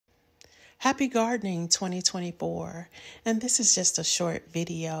Happy Gardening 2024, and this is just a short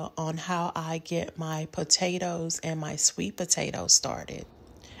video on how I get my potatoes and my sweet potatoes started.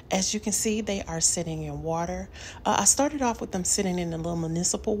 As you can see, they are sitting in water. I started off with them sitting in a little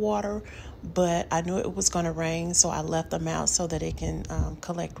municipal water, but I knew it was going to rain, so I left them out so that it can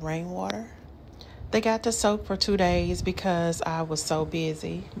collect rainwater. They got to soak for 2 days because I was so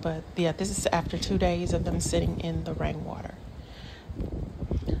busy, but yeah, this is after 2 days of them sitting in the rainwater.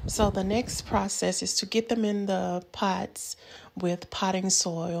 So the next process is to get them in the pots with potting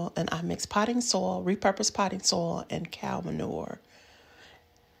soil, and I mix potting soil, repurposed potting soil, and cow manure.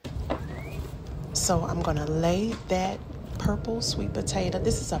 So I'm going to lay that purple sweet potato.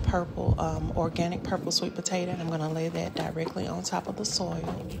 This is a purple, organic purple sweet potato, and I'm going to lay that directly on top of the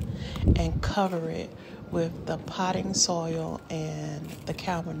soil and cover it with the potting soil and the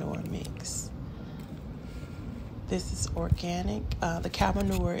cow manure mix. This is organic. The cow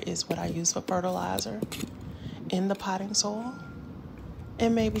manure is what I use for fertilizer in the potting soil.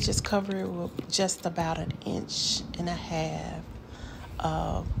 And maybe just cover it with just about 1.5 inches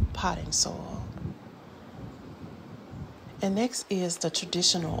of potting soil. And next is the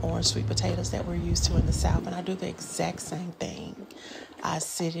traditional orange sweet potatoes that we're used to in the South. And I do the exact same thing. I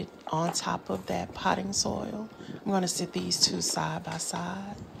sit it on top of that potting soil. I'm going to sit these two side by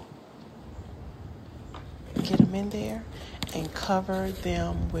side. Get them in there and cover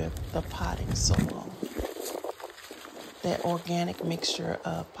them with the potting soil. That organic mixture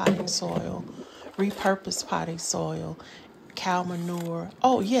of potting soil, repurposed potting soil, cow manure.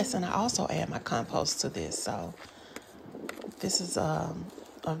 Oh yes, and I also add my compost to this. So this is a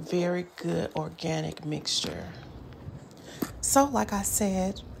very good organic mixture. So like I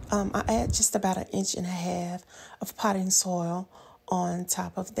said, I add just about 1.5 inches of potting soil on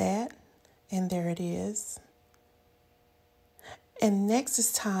top of that. And there it is. And next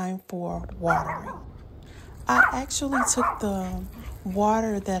is time for watering. I actually took the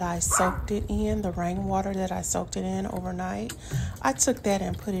water that I soaked it in, the rainwater that I soaked it in overnight. I took that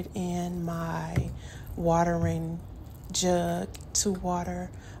and put it in my watering jug to water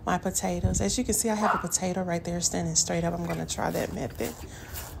my potatoes. As you can see, I have a potato right there standing straight up. I'm going to try that method.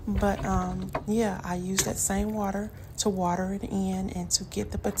 But yeah, I use that same water to water it in and to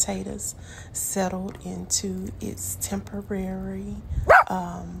get the potatoes settled into its temporary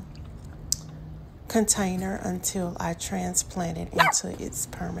container until I transplant it into its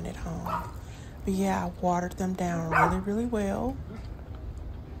permanent home. But yeah, I watered them down really well.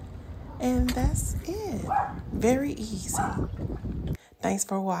 And that's it. Very easy. Thanks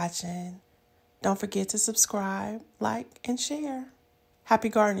for watching. Don't forget to subscribe, like, and share. Happy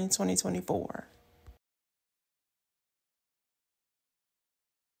Gardening 2024.